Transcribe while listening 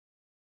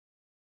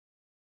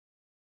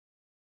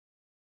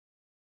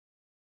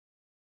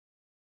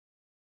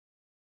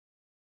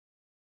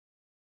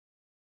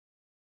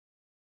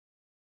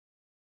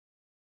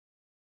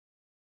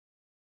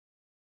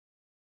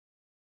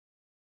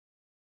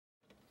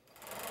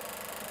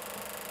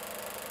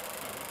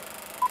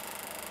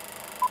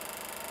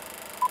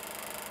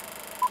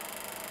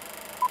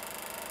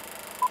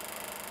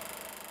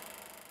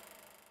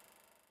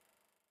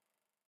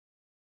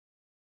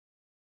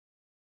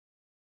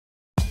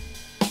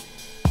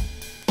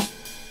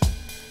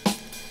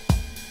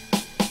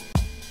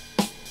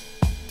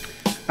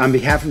On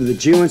behalf of the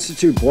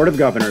Geo-Institute Board of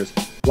Governors,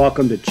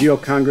 welcome to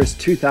Geo-Congress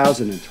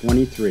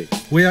 2023.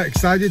 We are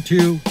excited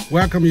to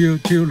welcome you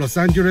to Los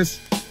Angeles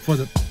for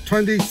the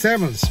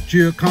 27th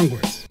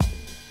Geo-Congress.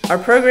 Our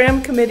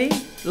program committee,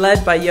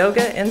 led by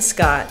Yoga and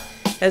Scott,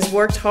 has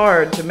worked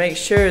hard to make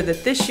sure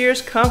that this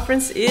year's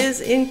conference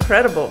is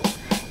incredible.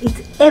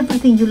 It's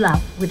everything you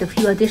love with a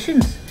few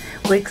additions.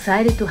 We're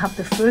excited to have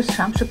the first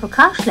Shamsa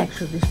Prakash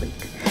lecture this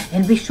week.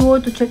 And be sure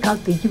to check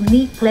out the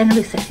unique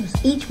plenary sessions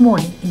each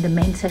morning in the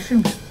main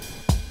session room.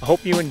 I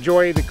hope you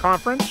enjoy the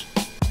conference,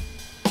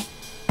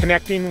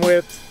 connecting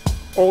with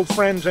old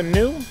friends and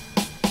new.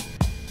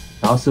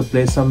 Also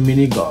play some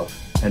mini golf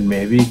and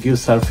maybe give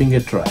surfing a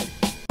try.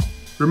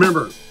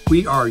 Remember,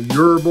 we are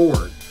your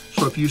board,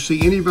 so if you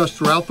see any of us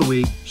throughout the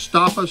week,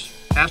 stop us,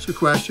 ask a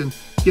question,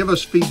 give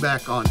us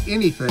feedback on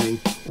anything,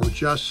 or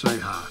just say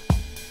hi.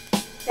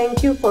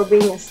 Thank you for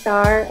being a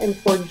star and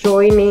for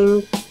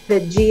joining the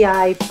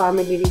GI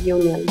Family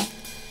Reunion.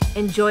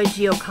 Enjoy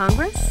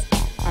Geo-Congress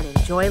and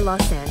enjoy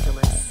Los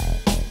Angeles.